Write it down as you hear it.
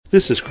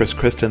This is Chris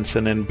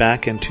Christensen, and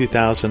back in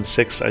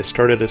 2006 I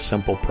started a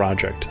simple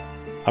project.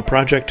 A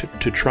project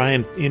to try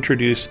and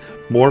introduce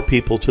more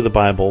people to the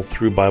Bible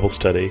through Bible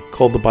study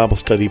called the Bible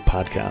Study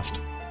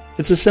Podcast.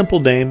 It's a simple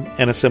name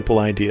and a simple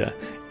idea.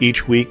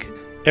 Each week,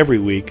 every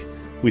week,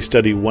 we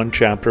study one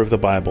chapter of the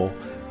Bible,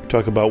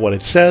 talk about what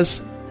it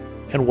says,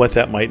 and what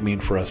that might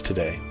mean for us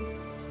today.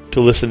 To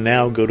listen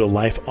now, go to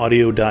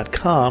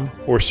lifeaudio.com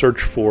or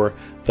search for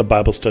the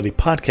Bible Study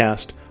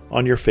Podcast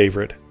on your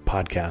favorite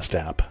podcast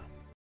app.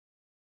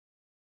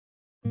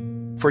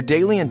 For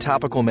daily and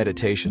topical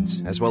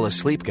meditations, as well as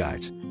sleep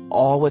guides,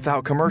 all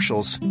without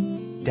commercials,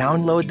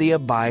 download the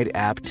Abide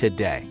app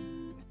today.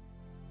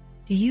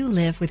 Do you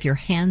live with your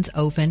hands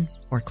open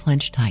or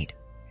clenched tight?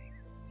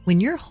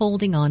 When you're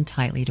holding on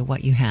tightly to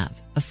what you have,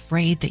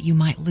 afraid that you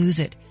might lose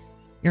it,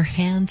 your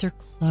hands are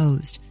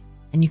closed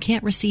and you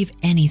can't receive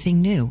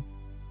anything new.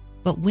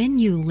 But when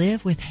you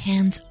live with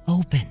hands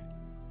open,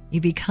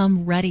 you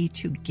become ready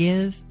to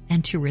give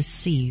and to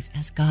receive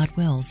as God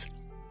wills.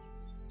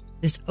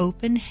 This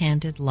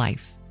open-handed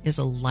life is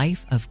a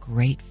life of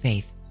great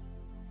faith.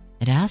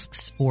 It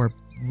asks for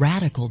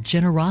radical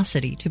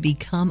generosity to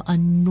become a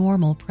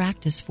normal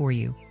practice for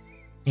you.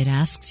 It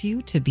asks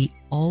you to be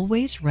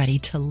always ready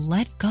to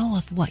let go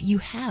of what you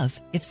have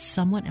if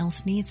someone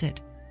else needs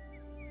it.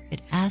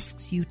 It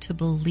asks you to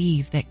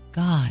believe that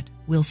God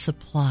will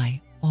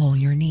supply all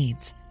your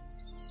needs.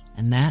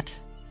 And that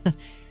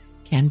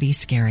can be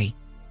scary.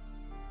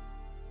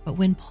 But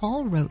when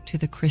Paul wrote to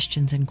the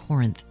Christians in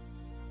Corinth,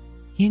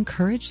 he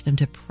encouraged them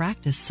to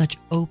practice such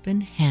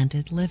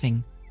open-handed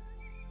living.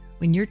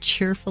 When you're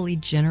cheerfully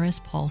generous,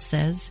 Paul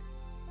says,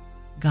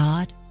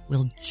 God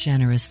will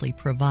generously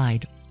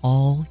provide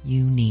all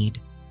you need.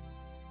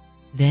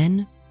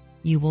 Then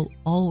you will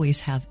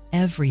always have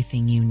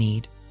everything you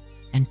need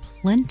and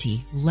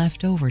plenty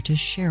left over to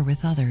share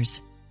with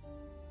others.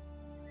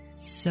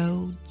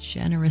 Sow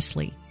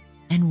generously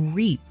and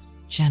reap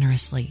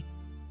generously.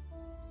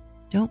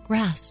 Don't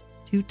grasp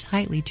too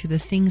tightly to the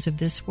things of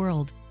this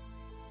world.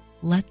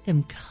 Let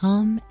them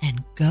come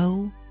and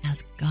go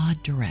as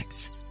God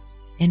directs,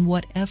 in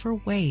whatever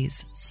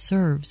ways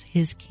serves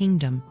His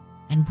kingdom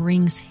and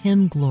brings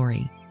Him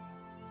glory.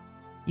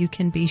 You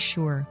can be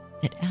sure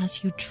that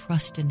as you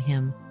trust in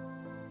Him,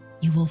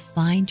 you will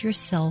find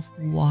yourself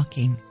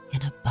walking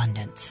in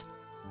abundance.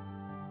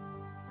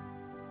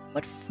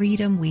 What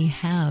freedom we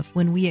have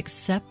when we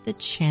accept the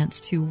chance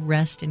to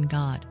rest in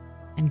God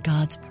and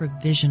God's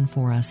provision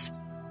for us.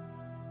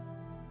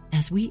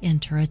 As we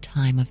enter a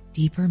time of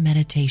deeper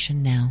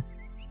meditation now,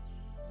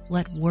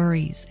 let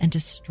worries and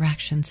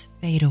distractions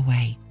fade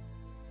away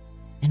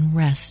and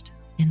rest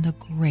in the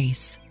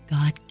grace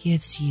God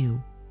gives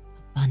you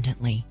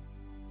abundantly.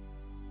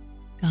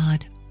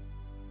 God,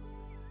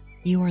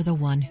 you are the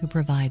one who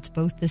provides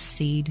both the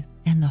seed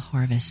and the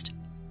harvest.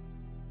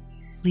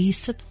 Please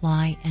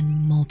supply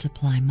and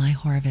multiply my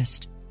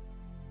harvest.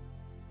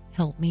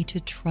 Help me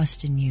to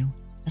trust in you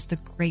as the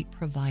great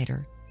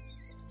provider,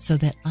 so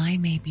that I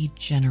may be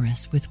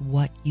generous with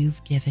what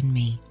you've given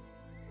me.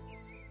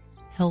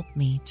 Help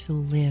me to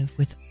live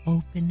with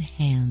open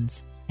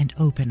hands and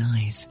open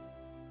eyes,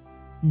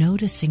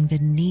 noticing the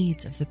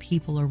needs of the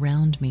people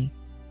around me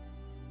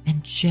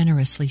and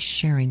generously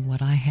sharing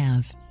what I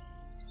have.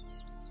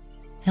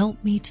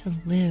 Help me to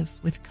live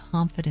with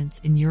confidence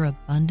in your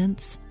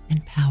abundance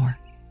and power.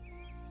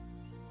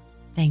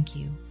 Thank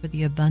you for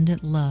the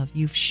abundant love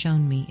you've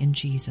shown me in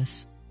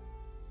Jesus,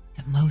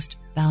 the most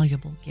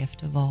valuable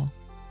gift of all.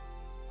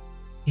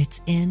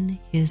 It's in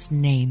His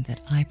name that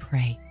I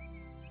pray.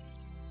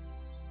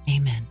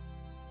 Amen.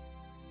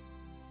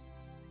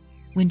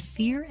 When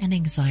fear and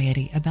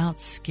anxiety about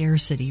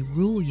scarcity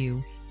rule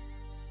you,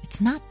 it's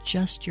not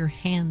just your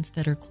hands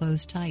that are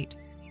closed tight.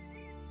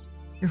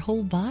 Your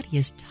whole body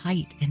is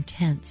tight and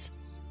tense,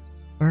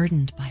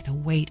 burdened by the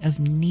weight of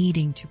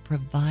needing to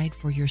provide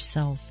for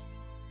yourself.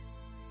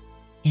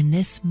 In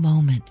this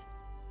moment,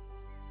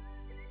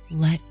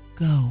 let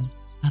go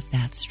of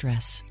that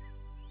stress.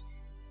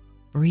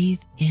 Breathe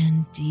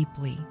in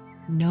deeply,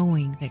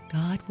 knowing that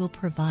God will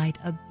provide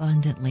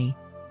abundantly,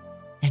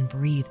 and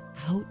breathe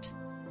out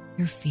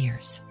your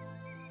fears.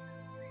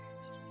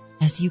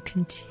 As you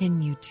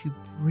continue to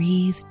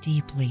breathe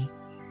deeply,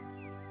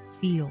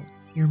 feel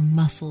your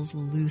muscles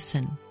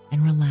loosen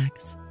and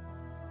relax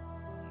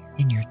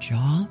in your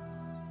jaw,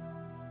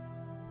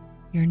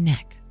 your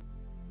neck,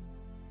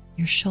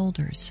 your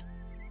shoulders.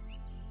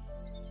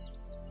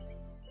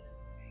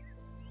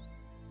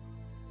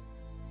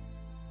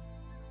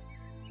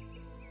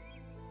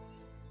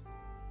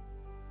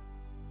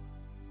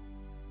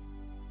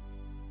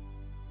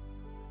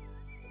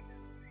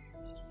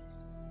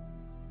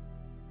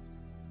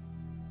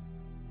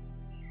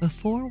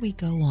 Before we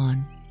go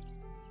on,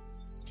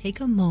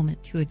 take a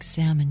moment to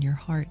examine your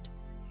heart.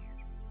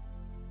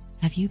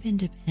 Have you been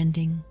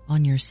depending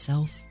on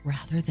yourself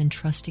rather than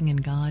trusting in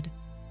God?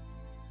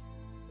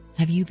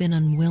 Have you been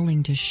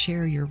unwilling to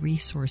share your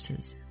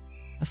resources,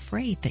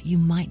 afraid that you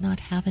might not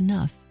have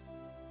enough?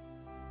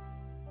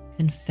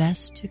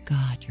 Confess to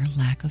God your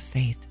lack of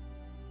faith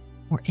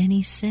or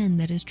any sin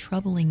that is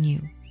troubling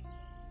you.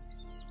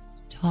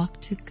 Talk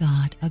to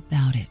God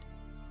about it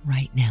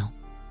right now.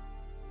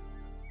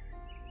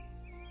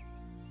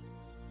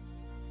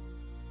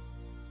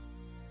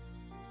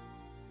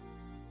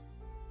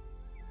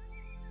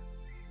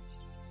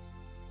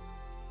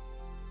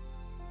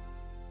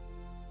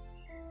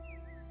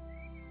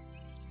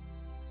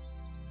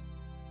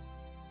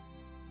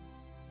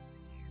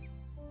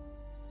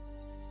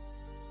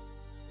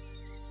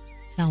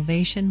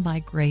 Salvation by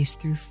grace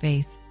through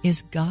faith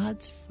is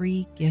God's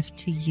free gift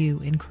to you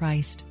in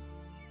Christ.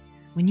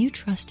 When you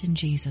trust in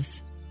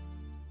Jesus,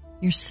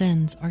 your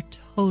sins are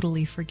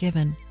totally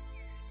forgiven.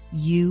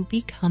 You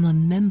become a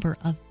member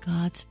of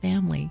God's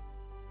family,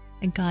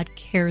 and God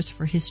cares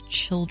for His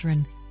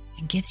children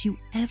and gives you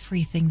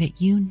everything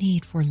that you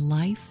need for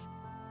life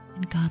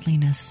and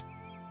godliness.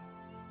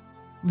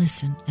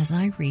 Listen as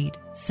I read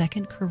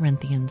 2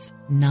 Corinthians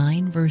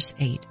 9 verse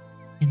 8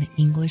 in the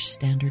English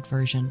Standard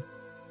Version.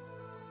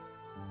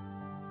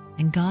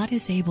 And God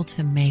is able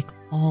to make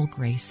all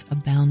grace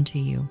abound to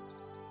you,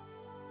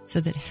 so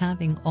that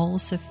having all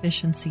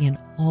sufficiency in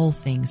all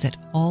things at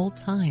all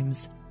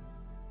times,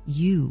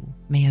 you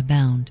may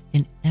abound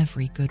in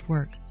every good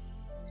work.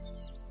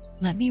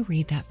 Let me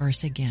read that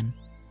verse again,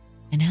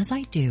 and as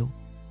I do,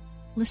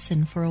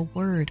 listen for a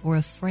word or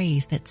a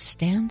phrase that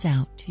stands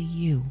out to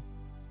you.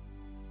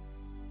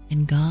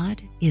 And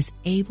God is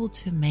able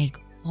to make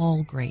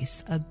all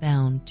grace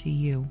abound to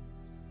you,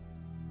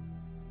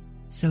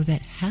 so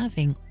that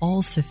having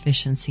all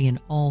sufficiency in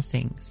all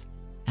things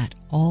at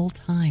all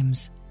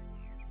times,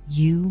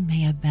 you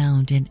may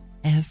abound in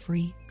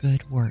every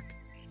good work.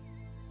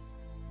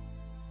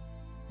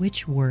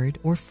 Which word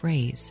or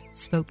phrase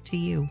spoke to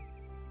you?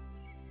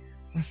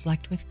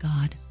 Reflect with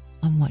God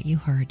on what you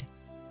heard.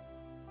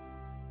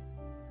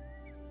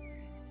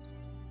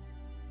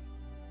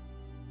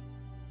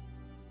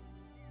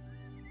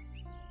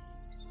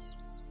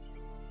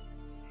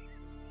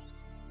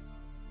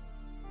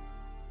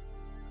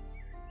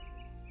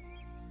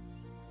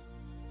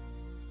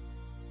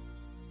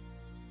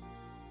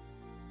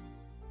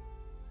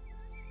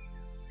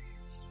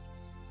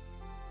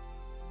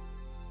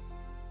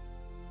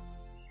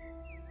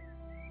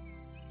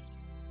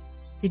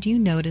 Did you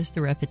notice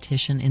the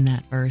repetition in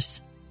that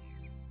verse?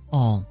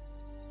 All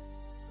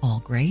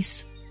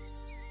grace,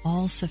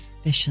 all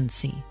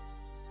sufficiency,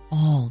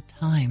 all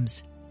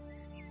times.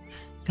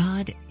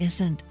 God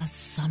isn't a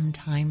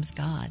sometimes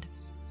God.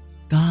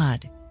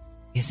 God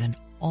is an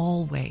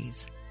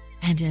always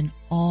and in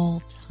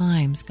all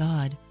times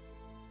God.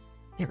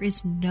 There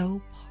is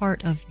no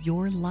part of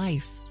your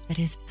life that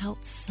is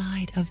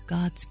outside of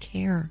God's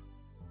care.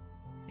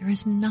 There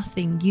is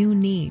nothing you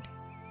need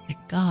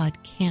that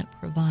God can't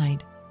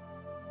provide.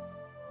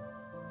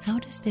 How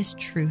does this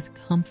truth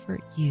comfort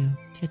you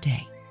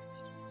today?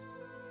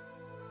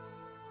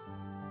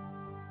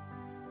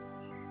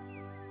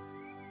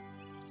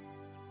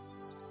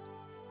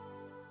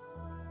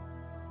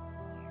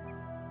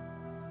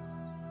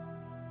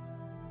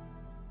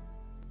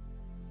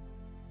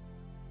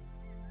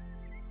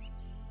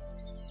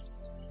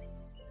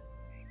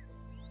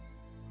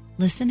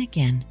 Listen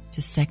again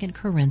to 2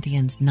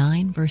 Corinthians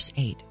 9 verse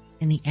 8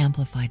 in the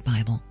Amplified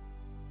Bible.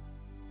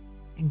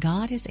 And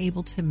God is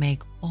able to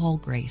make all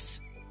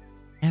grace,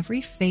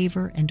 every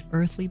favor and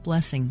earthly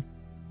blessing,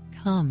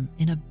 come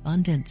in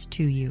abundance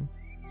to you,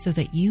 so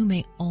that you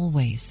may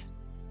always,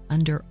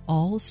 under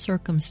all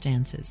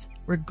circumstances,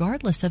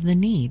 regardless of the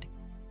need,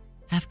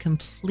 have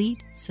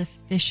complete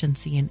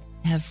sufficiency in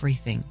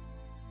everything,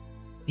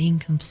 being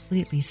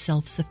completely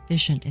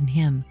self-sufficient in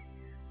Him,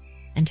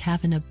 and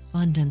have an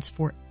abundance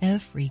for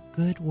every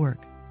good work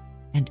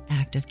and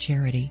act of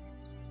charity.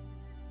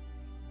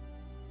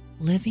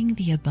 Living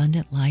the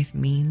abundant life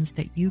means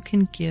that you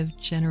can give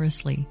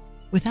generously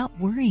without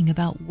worrying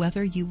about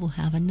whether you will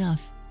have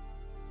enough.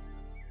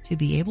 To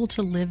be able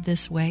to live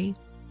this way,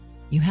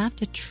 you have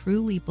to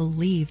truly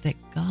believe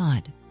that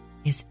God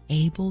is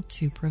able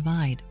to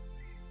provide.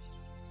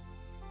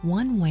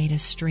 One way to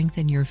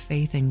strengthen your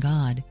faith in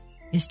God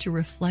is to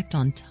reflect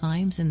on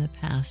times in the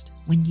past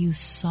when you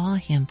saw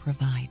Him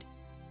provide.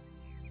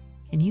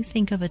 Can you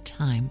think of a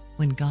time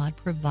when God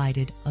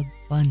provided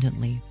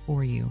abundantly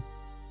for you?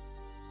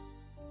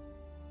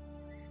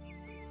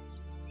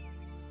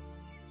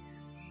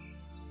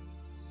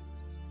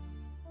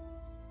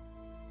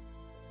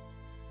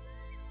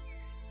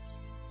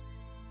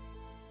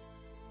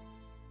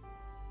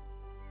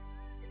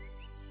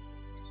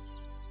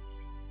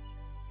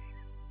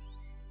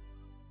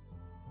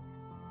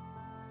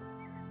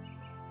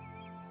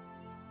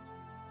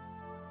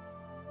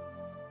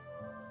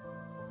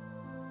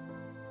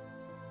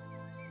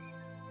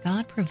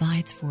 God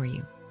provides for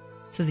you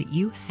so that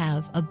you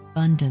have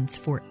abundance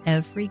for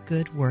every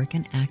good work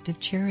and act of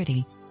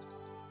charity.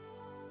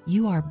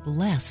 You are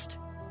blessed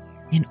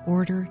in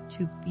order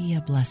to be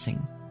a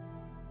blessing.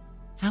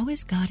 How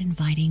is God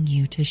inviting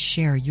you to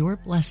share your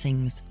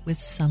blessings with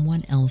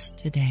someone else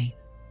today?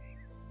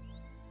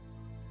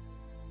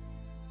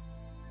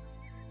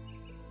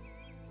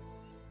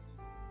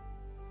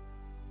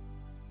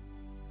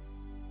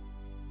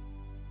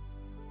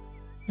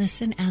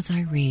 Listen as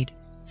I read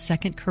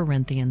 2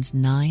 Corinthians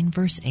 9,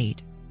 verse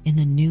 8 in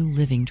the New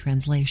Living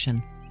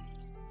Translation.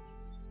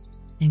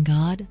 And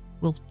God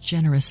will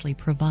generously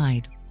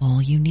provide all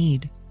you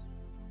need.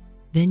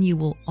 Then you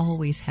will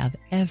always have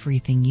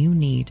everything you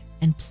need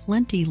and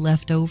plenty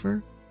left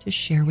over to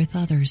share with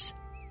others.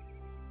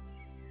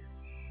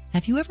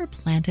 Have you ever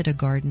planted a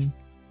garden?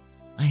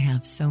 I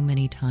have so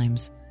many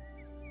times.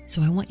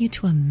 So I want you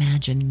to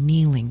imagine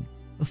kneeling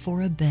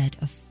before a bed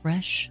of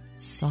fresh,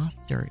 soft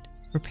dirt,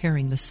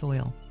 preparing the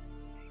soil.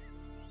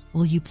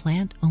 Will you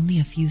plant only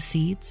a few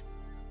seeds?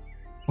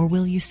 Or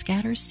will you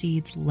scatter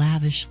seeds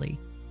lavishly?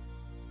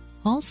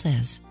 Paul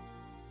says,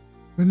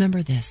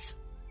 remember this,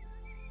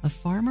 a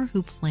farmer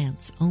who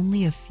plants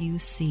only a few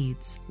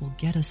seeds will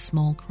get a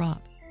small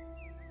crop,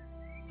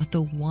 but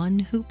the one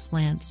who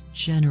plants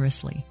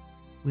generously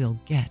will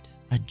get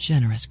a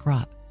generous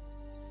crop.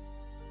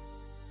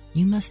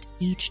 You must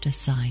each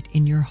decide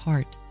in your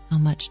heart how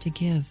much to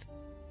give.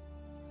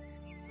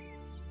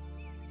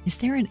 Is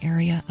there an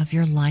area of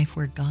your life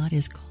where God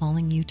is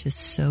calling you to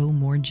sow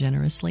more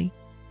generously?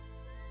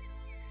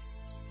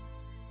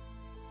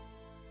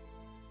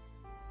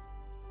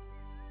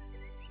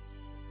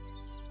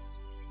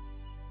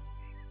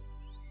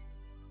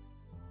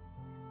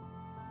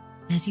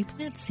 As you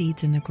plant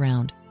seeds in the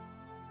ground,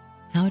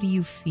 how do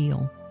you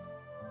feel?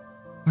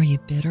 Are you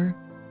bitter,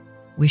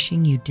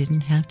 wishing you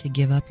didn't have to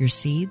give up your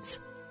seeds?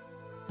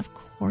 Of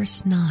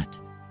course not.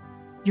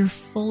 You're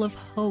full of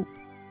hope,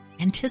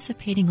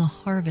 anticipating a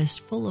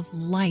harvest full of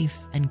life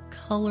and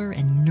color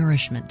and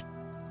nourishment.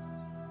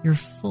 You're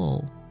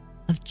full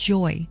of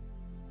joy.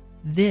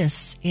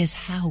 This is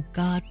how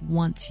God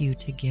wants you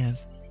to give.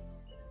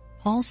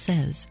 Paul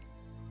says,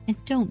 and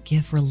don't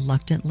give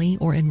reluctantly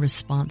or in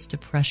response to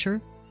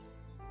pressure,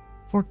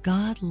 for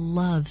God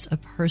loves a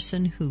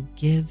person who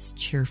gives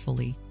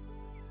cheerfully.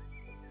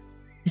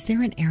 Is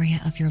there an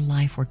area of your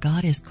life where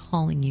God is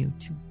calling you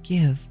to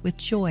give with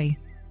joy?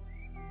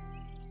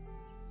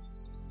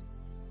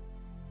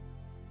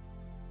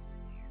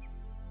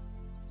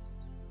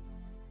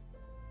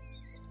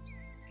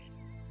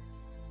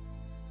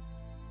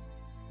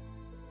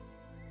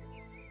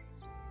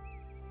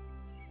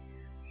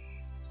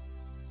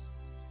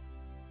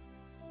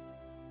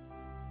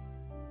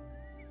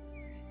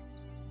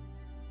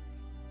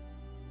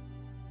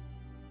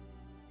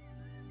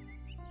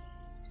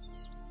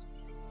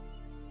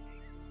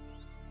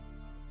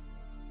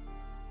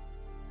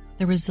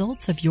 The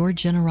results of your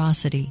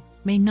generosity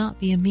may not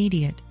be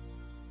immediate.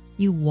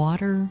 You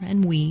water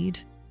and weed,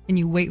 and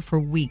you wait for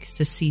weeks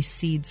to see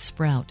seeds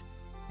sprout,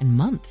 and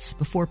months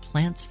before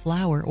plants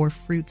flower or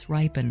fruits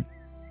ripen.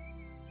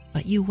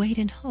 But you wait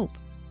in hope,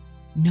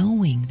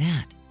 knowing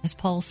that, as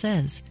Paul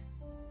says,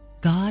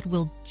 God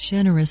will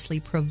generously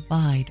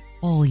provide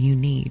all you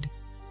need.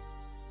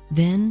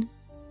 Then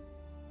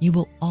you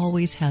will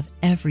always have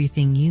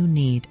everything you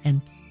need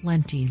and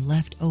plenty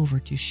left over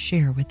to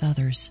share with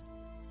others.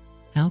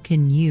 How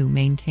can you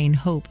maintain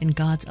hope in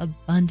God's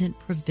abundant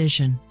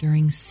provision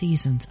during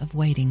seasons of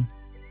waiting?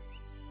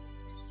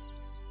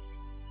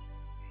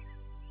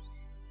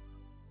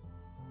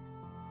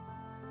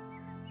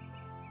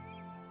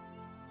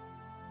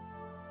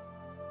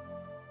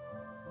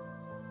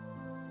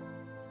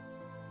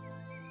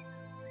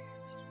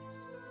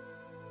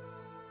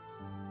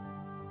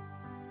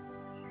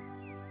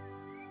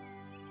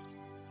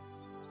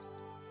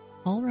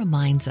 Paul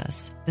reminds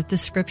us that the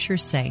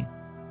scriptures say,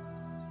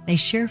 they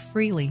share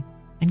freely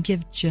and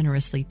give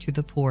generously to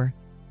the poor.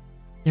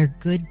 Their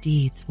good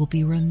deeds will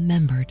be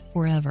remembered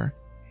forever.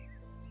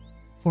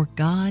 For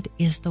God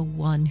is the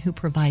one who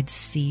provides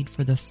seed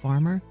for the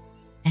farmer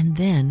and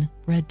then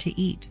bread to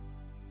eat.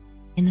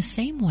 In the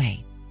same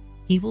way,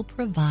 He will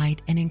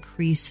provide and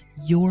increase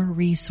your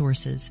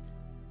resources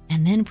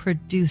and then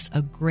produce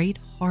a great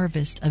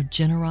harvest of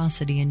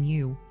generosity in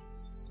you.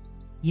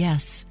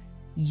 Yes,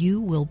 you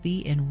will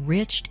be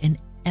enriched in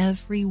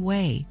every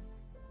way,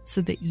 so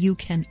that you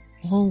can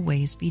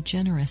always be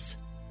generous.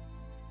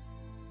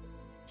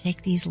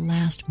 Take these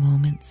last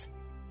moments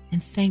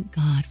and thank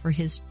God for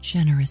His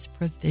generous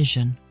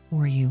provision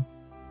for you.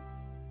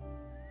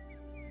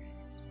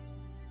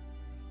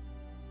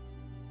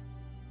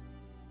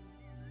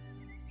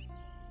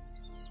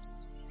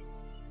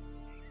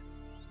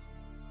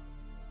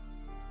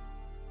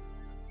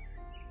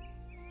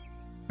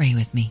 Pray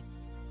with me.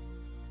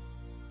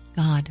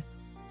 God,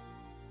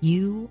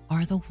 You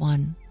are the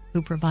one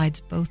who provides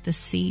both the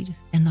seed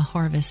and the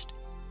harvest.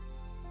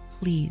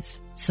 Please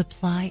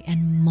supply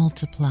and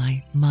multiply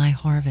my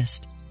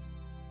harvest.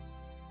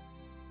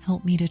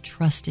 Help me to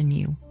trust in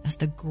You as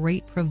the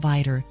great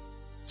provider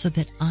so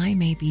that I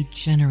may be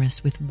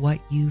generous with what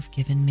You've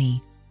given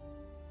me.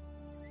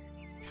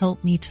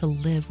 Help me to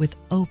live with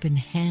open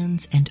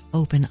hands and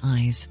open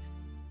eyes,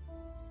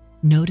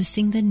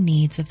 noticing the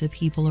needs of the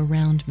people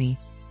around me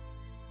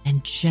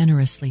and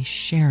generously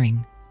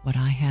sharing what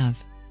I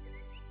have.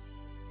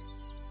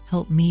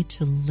 Help me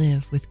to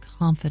live with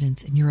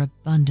confidence in Your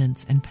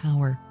abundance and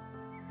power.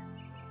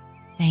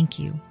 Thank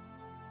You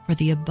for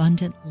the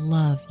abundant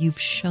love You've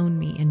shown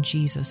me in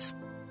Jesus.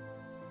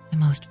 the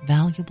most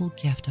valuable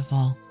gift of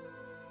all.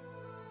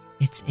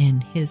 It's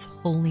in His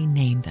holy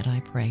name that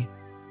I pray.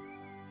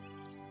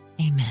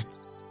 Amen.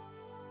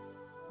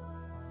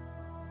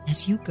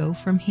 As you go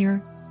from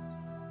here,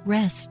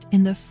 rest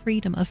in the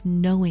freedom of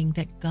knowing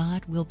that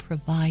God will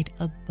provide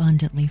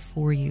abundantly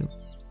for you,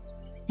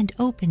 and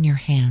open your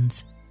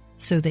hands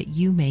so that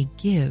you may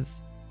give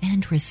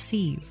and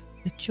receive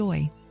with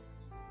joy.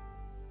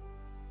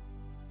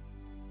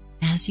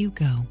 As you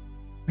go,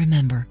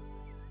 remember,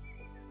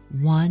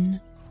 1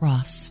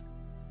 cross,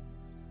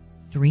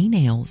 3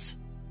 nails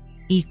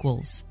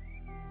equals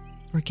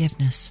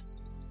forgiveness.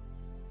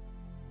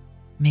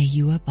 May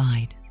you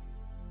abide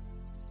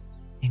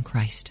in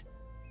Christ.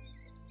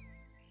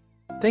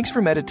 Thanks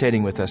for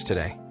meditating with us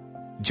today.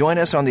 Join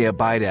us on the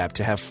Abide app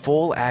to have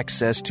full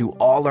access to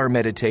all our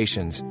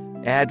meditations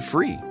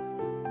ad-free